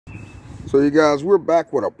So you guys, we're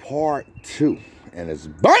back with a part 2, and it's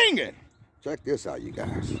banging. Check this out, you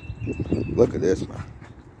guys. Look at this, man.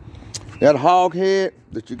 That hog head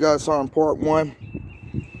that you guys saw in part 1,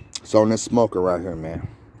 it's on this smoker right here, man.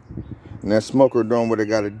 And that smoker doing what they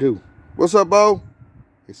got to do. What's up, Bo?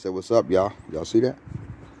 He said, what's up, y'all? Y'all see that?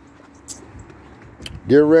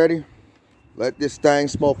 Get ready. Let this thing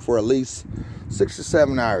smoke for at least 6 to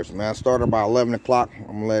 7 hours, man. I started about 11 o'clock. I'm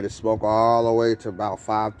going to let it smoke all the way to about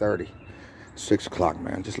 5:30. 6 o'clock,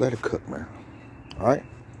 man. Just let it cook, man. All right?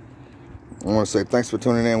 I want to say thanks for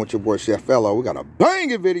tuning in with your boy, Chef Fellow. We got a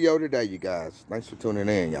banging video today, you guys. Thanks for tuning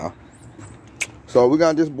in, y'all. So we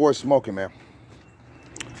got this boy smoking, man.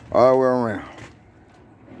 All the way around.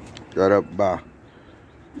 Got up about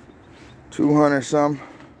 200 something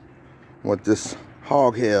with this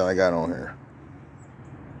hog head I got on here.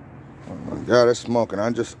 Oh my God, it's smoking.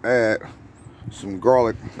 I just add some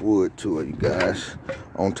garlic wood to it, you guys,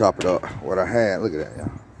 on top of what I had. Look at that,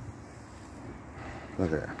 y'all.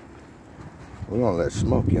 Look at that. We're gonna let it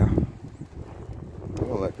smoke, y'all. We're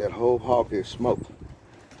gonna let that whole hog head smoke.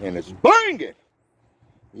 And it's banging!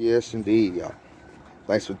 Yes, indeed, y'all.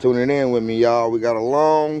 Thanks for tuning in with me, y'all. We got a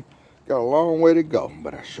long way to go,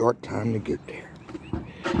 but a short time to get there.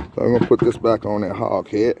 So I'm gonna put this back on that hog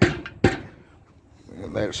head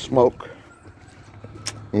and let it smoke.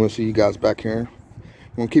 And we'll see you guys back here.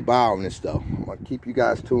 I'm gonna keep an eye on this though. I'm gonna keep you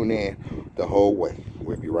guys tuned in the whole way.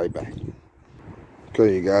 We'll be right back.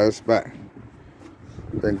 Okay, you guys, back.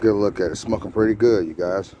 Take a good look at it. Smoking pretty good, you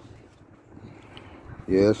guys.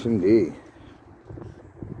 Yes, indeed.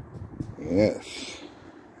 Yes.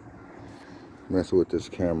 Messing with this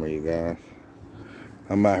camera, you guys.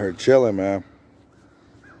 I'm out here chilling, man.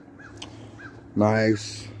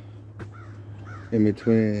 Nice. In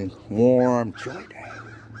between warm, chilly day.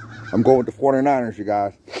 I'm going with the 49ers, you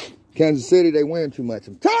guys. Kansas City, they win too much.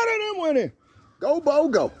 I'm tired of them winning. Go, Bo,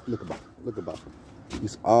 go. Look at Bo. Look at Bo.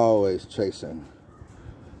 He's always chasing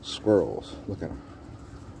squirrels. Look at him.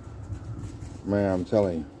 Man, I'm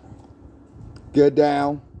telling you. Get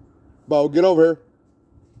down. Bo, get over here.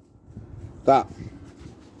 Stop.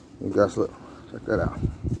 You guys, look. Check that out.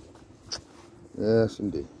 Yes,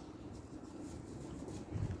 indeed.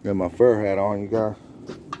 Got my fur hat on, you guys.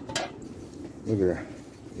 Look at that.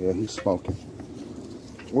 Yeah, he's smoking.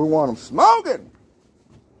 We want him smoking.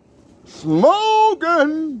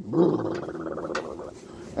 Smoking.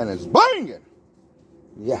 And it's banging.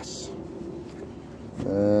 Yes.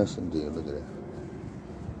 Yes, indeed. Look at that.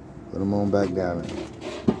 Put him on back down there.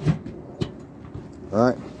 All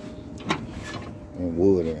right. And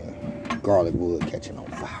wood and garlic wood catching on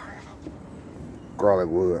fire. Garlic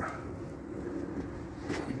wood.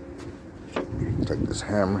 Take this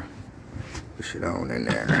hammer. Push it on in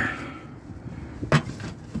there.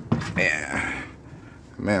 Yeah.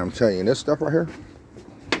 Man, I'm telling you, this stuff right here,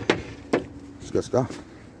 it's good stuff.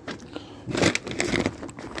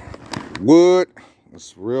 Wood,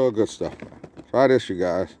 it's real good stuff. Try this, you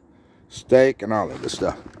guys. Steak and all that good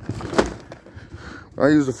stuff. I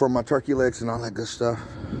use it for my turkey legs and all that good stuff.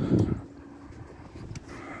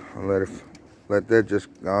 I'll let that just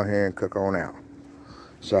go ahead and cook on out.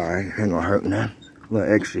 Sorry, ain't gonna hurt none. A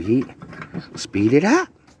little extra heat. Speed it up.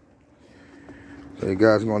 So you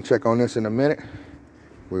guys are gonna check on this in a minute.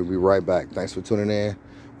 We'll be right back. Thanks for tuning in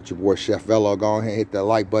with your boy Chef Velo. Go ahead and hit that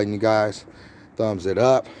like button, you guys. Thumbs it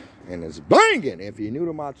up. And it's banging. If you're new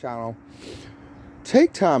to my channel,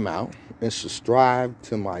 take time out and subscribe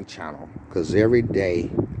to my channel. Because every day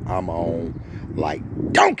I'm on like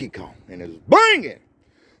Donkey Kong. And it's banging.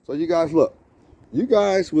 So you guys look. You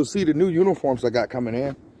guys will see the new uniforms I got coming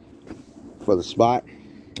in for the spot.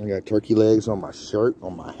 I got turkey legs on my shirt,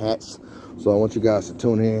 on my hats. So I want you guys to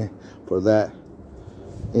tune in for that.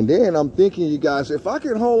 And then I'm thinking, you guys, if I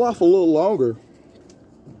can hold off a little longer,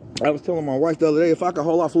 I was telling my wife the other day, if I could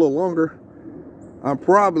hold off a little longer, I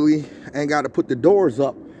probably ain't got to put the doors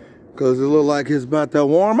up because it look like it's about to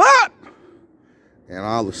warm up. And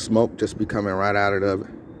all the smoke just be coming right out of it.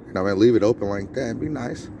 And I'm going to leave it open like that. It'd be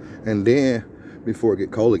nice. And then, before it get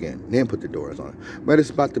cold again, then put the doors on it. But it's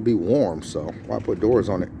about to be warm, so why put doors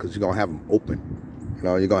on it? Because you're going to have them open. You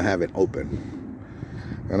know, you're going to have it open.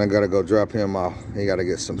 And I got to go drop him off. He got to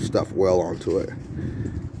get some stuff well onto it.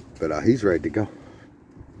 But he's ready to go.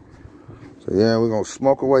 So yeah, we're going to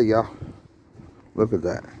smoke away, y'all. Look at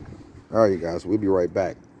that. All right, you guys, we'll be right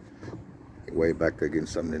back. Way back there getting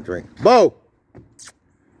something to drink. Bo!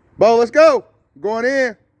 Bo, let's go. I'm going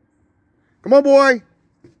in. Come on, boy.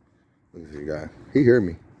 Look at you guys. He heard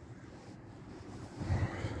me.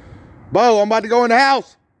 Bo, I'm about to go in the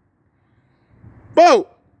house. Bo!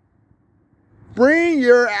 Bring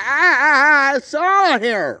your ass on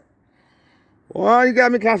here. Well, you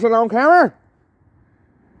got me cussing on camera?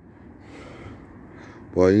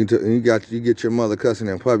 Boy, you get your mother cussing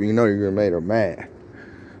in public, you know you're gonna make her mad.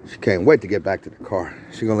 She can't wait to get back to the car.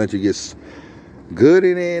 She gonna let you get good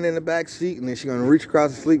in the back seat, and then she gonna reach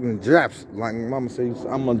across the seat and jab, like mama says,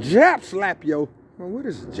 I'm gonna jab slap yo. Well, what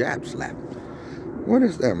is jab slap? What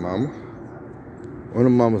is that, mama? One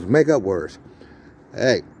of mama's makeup words.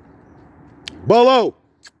 Hey, Bolo,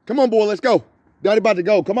 come on, boy, let's go. Daddy about to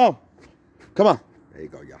go. Come on, come on. There you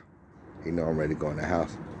go, y'all. You know I'm ready to go in the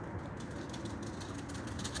house.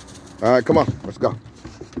 All right, come on, let's go.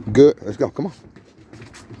 Good, let's go. Come on,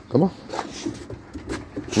 come on,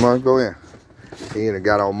 come on, go in. He ain't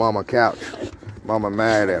got on mama couch. Mama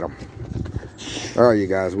mad at him. All right, you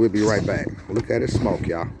guys, we'll be right back. Look at it smoke,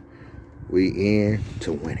 y'all. We in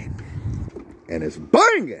to win it. And it's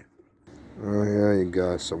banging. Oh, yeah, you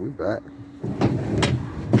guys, so we back.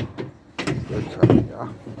 Good time, y'all.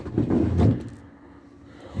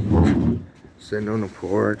 Sitting on the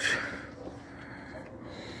porch.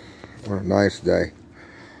 What a nice day.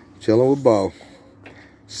 Chilling with Bo.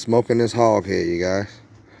 Smoking this hog here, you guys.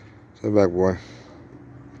 Sit back, boy.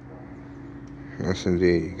 Yes,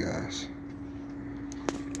 indeed, you guys.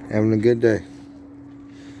 Having a good day.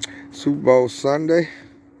 Super Bowl Sunday.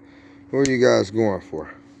 What are you guys going for?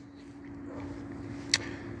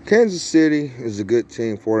 Kansas City is a good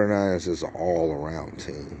team. 49ers is an all-around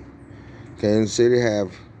team. Kansas City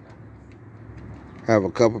have a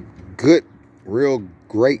couple good, real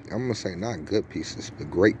great, I'm going to say not good pieces, but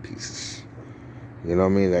great pieces. You know what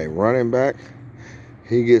I mean? They running back,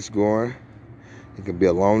 he gets going. It could be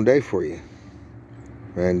a long day for you.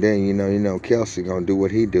 And then, you know, Kelsey going to do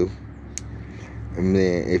what he do. And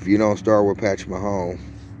then if you don't start with Patrick Mahomes,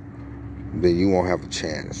 then you won't have a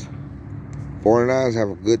chance. 49ers have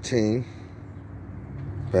a good team.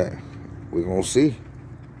 But we're going to see.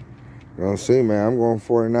 We're going to see, man. I'm going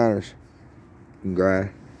 49ers.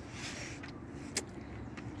 Grind.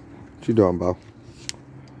 What you doing, Bo?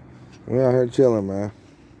 We out here chilling, man.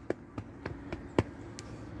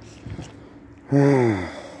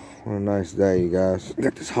 What a nice day, you guys.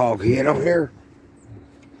 Got this hog head on here.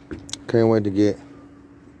 Can't wait to get.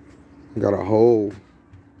 Got a whole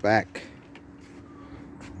back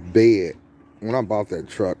bed. When I bought that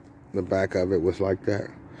truck, the back of it was like that.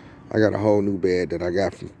 I got a whole new bed that I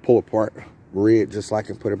got from Pull Apart, red, just like,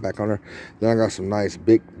 and put it back on there. Then I got some nice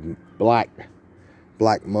big black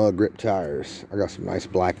mud grip tires. I got some nice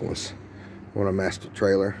black ones on a master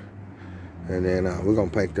trailer. And then we're going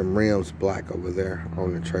to paint them rims black over there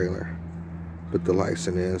on the trailer. Put the lights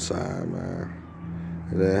in the inside, man.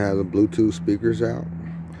 And then have the Bluetooth speakers out.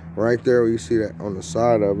 Right there, you see that on the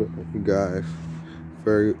side of it, you guys.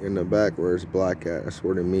 Very in the back where it's black at. That's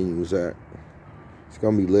where the menu's at. It's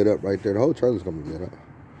going to be lit up right there. The whole trailer's going to be lit up.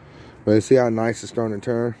 But you see how nice it's starting to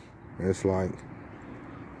turn? It's like,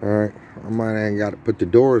 all right, I might ain't got to put the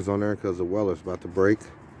doors on there because the weller's about to break.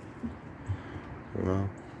 You know?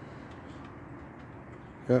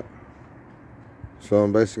 Yep. So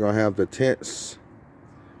I'm basically going to have the tents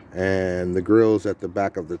and the grills at the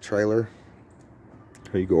back of the trailer.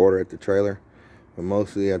 You can order at the trailer. But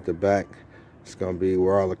mostly at the back, it's going to be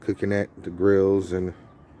where all the cooking at, the grills and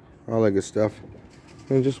all that good stuff.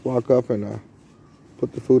 And just walk up and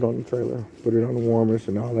put the food on the trailer. Put it on the warmers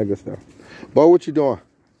and all that good stuff. Bo, what you doing?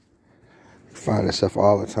 Find this stuff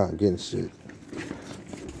all the time, getting shit.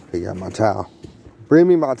 They got my towel. Bring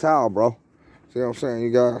me my towel, bro. See what I'm saying,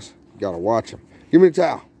 you guys? You gotta watch him. Give me the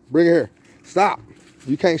towel. Bring it here. Stop.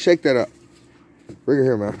 You can't shake that up. Bring it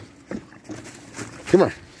here, man. Come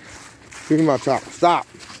here. Give me my towel. Stop.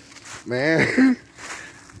 Man.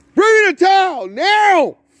 Bring me the towel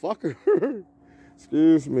now. Fucker.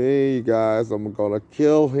 Excuse me, you guys. I'm gonna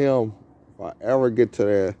kill him if I ever get to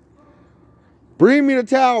there. Bring me the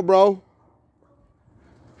towel, bro.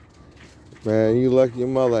 Man, you lucky your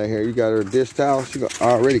mother ain't here. You got her dish towel. She gonna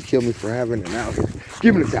already kill me for having it out here.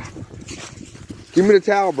 Give me the towel. Give me the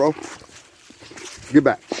towel, bro. Get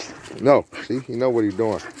back. No. See, you know what he's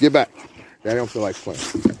doing. Get back. Daddy don't feel like playing.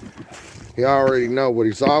 He already know what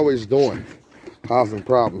he's always doing. Causing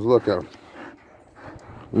problems. Look at him.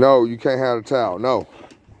 No, you can't have the towel. No.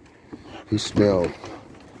 He smelled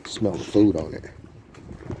the food on it.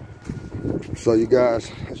 So you guys,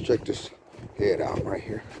 let's check this head out right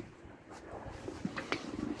here.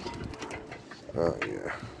 Oh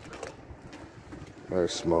yeah.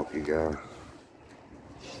 There's smoke, you guys.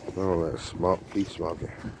 Oh, there's smoke. Keep smoking.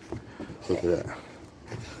 Look at that.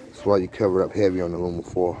 That's why you cover up heavy on the aluminum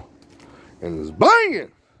foil. And it's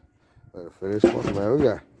banging! Let it finish one, man. We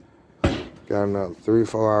got another 3 or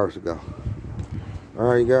 4 hours to go.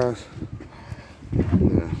 Alright, you guys.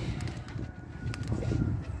 Yeah.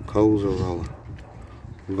 Coals are rolling.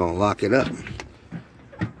 We're gonna lock it up.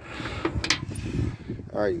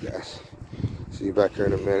 All right, you guys. See you back here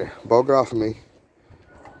in a minute. Bo, get off of me.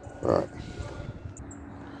 All right.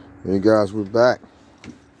 You guys, we're back.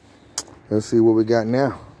 Let's see what we got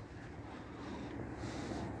now.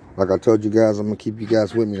 Like I told you guys, I'm gonna keep you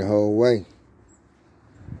guys with me the whole way.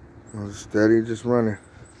 I'm steady, just running.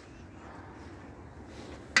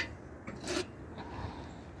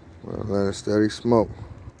 Well, let it steady smoke.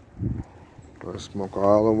 Let it smoke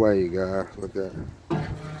all the way, you guys. Look at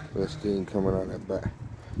that steam coming out that back.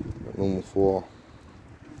 Aluminum foil.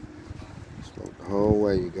 Smoke the whole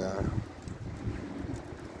way, you guys.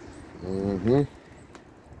 Nothing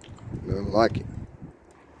like it.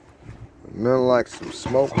 Nothing like some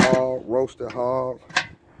smoked hog, roasted hog,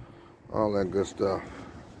 all that good stuff.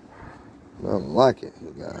 Nothing like it,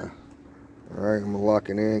 you guys. All right, I'm gonna lock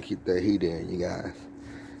it in, keep that heat in, you guys.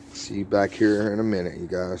 See you back here in a minute, you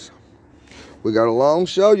guys. We got a long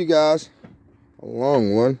show, you guys. A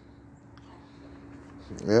long one.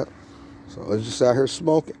 Yep. So let's just out here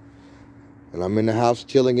smoking. And I'm in the house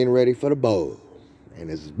chilling, getting ready for the bowl.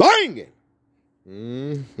 And it's banging.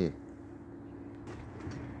 There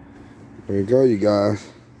you go, you guys.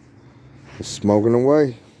 It's smoking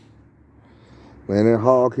away. Letting that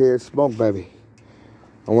hog head smoke, baby.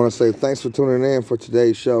 I want to say thanks for tuning in for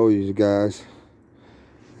today's show, you guys.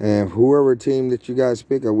 And whoever team that you guys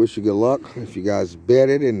pick, I wish you good luck. If you guys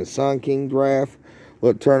betted in the Sun King draft,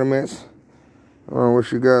 little tournaments, I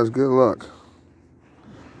wish you guys good luck.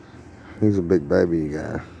 He's a big baby, you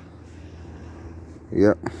guys.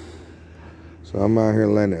 Yep. So I'm out here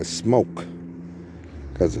letting it smoke.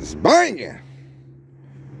 Because it's banging.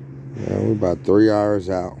 Yeah, we're about 3 hours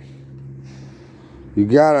out. You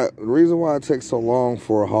gotta, the reason why it takes so long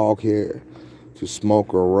for a hog head to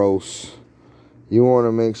smoke or roast, you want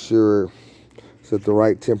to make sure it's at the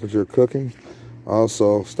right temperature cooking.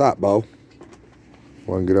 Also, stop, Bo.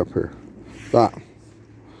 Want to get up here. Stop.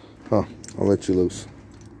 Huh, I'll let you loose.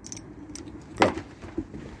 Go.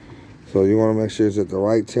 So you want to make sure it's at the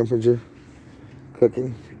right temperature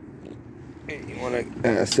cooking. And you want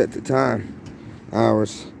to set the time.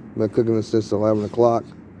 Hours. Been cooking this since 11 o'clock.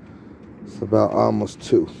 It's about almost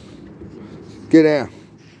 2. Get down.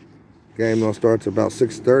 Game gonna start to about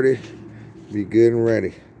 6:30. Be good and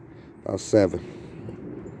ready. About 7.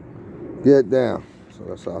 Get down. So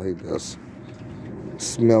that's all he does.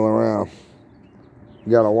 Smell around.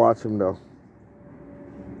 You gotta watch him though.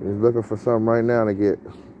 He's looking for something right now to get.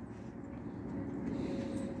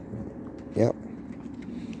 Yep.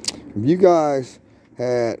 If you guys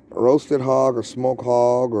had roasted hog or smoked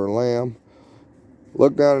hog or lamb,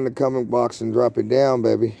 look down in the comment box and drop it down,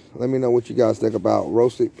 baby. Let me know what you guys think about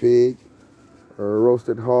roasted pig or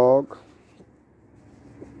roasted hog.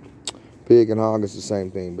 Pig and hog is the same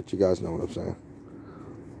thing, but you guys know what I'm saying.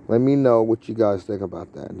 Let me know what you guys think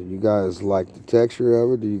about that. Do you guys like the texture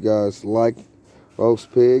of it? Do you guys like roast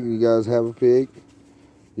pig? Do you guys have a pig?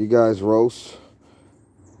 You guys roast?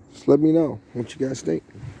 Just let me know what you guys think.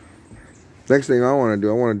 Next thing I want to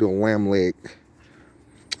do a lamb leg.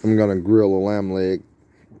 I'm going to grill a lamb leg.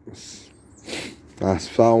 I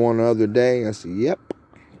saw one the other day. I said, yep,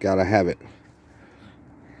 got to have it.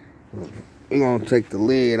 We're going to take the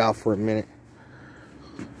lid off for a minute.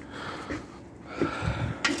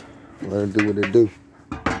 Let it do what it do.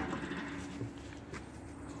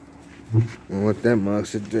 And let that mug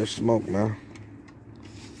sit there smoke, man.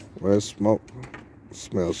 Well, it's smoke. It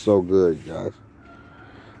smells so good, guys.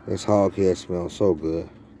 This hog head smells so good.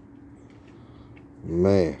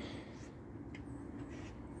 Man.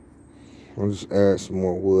 I'll just add some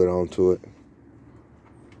more wood onto it.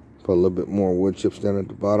 Put a little bit more wood chips down at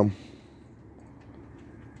the bottom.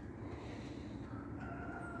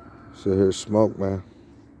 So here's smoke, man.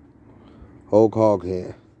 Whole hog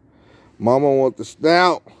head. Mama want the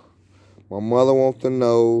snout. My mother want the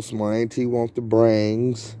nose. My auntie want the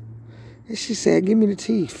brains. And she said, give me the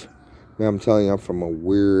teeth. Man, I'm telling you, I'm from a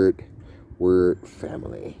weird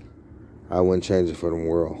family. I wouldn't change it for the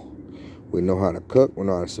world. We know how to cook. We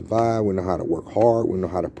know how to survive. We know how to work hard. We know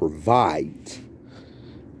how to provide.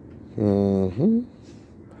 And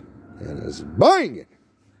it's banging.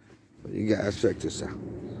 But you guys check this out.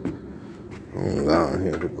 I'm down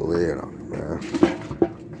here with the lid on it, man.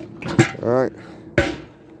 Alright.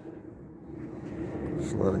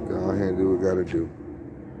 Just let it go ahead and do what we gotta do.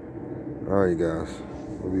 Alright, you guys.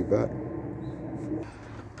 We'll be back.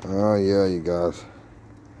 Oh, yeah, you guys.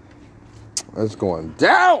 It's going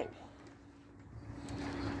down!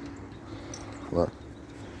 Look.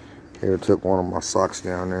 Here, took one of my socks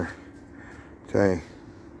down there. Tell you,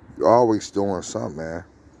 you're always doing something, man.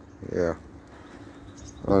 Yeah.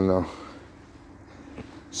 I don't know.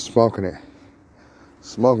 Smoking it.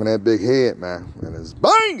 Smoking that big head, man. And it's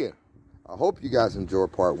banging. I hope you guys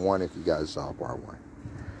enjoyed part 1 if you guys saw part 1.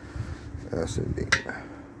 Yes, indeed.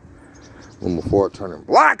 When before turning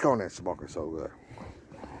black on that smoker so good.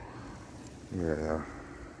 Yeah.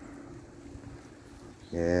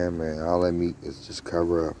 Yeah, man. All that meat is just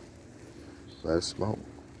cover up. Let it smoke.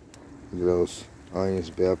 Look at those onions,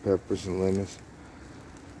 bell peppers, and lemons.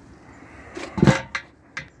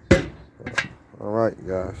 All right,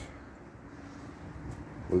 guys.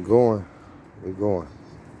 We're going. We're going.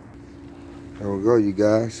 There we go, you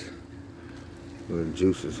guys. The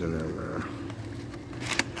juices in there, man.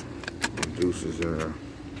 The juices in there.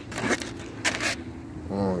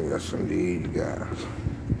 Oh, yes, indeed, you guys.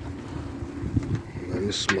 Let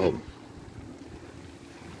me smoke.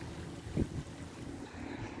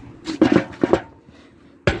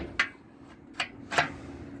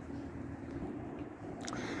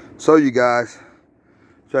 So, you guys,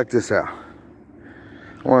 check this out.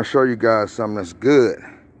 I want to show you guys something that's good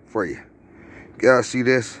for you. You guys see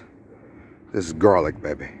this? This is garlic,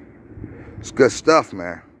 baby. It's good stuff,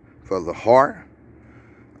 man. For the heart.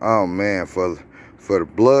 Oh, man, for the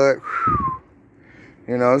blood.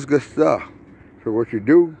 You know, it's good stuff. So what you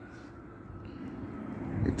do,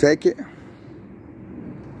 you take it,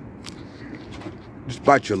 just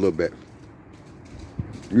bite you a little bit.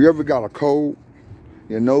 You ever got a cold,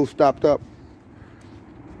 your nose stopped up,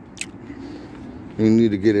 you need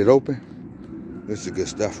to get it open? This is good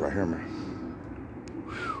stuff right here, man.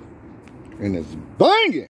 And it's banging.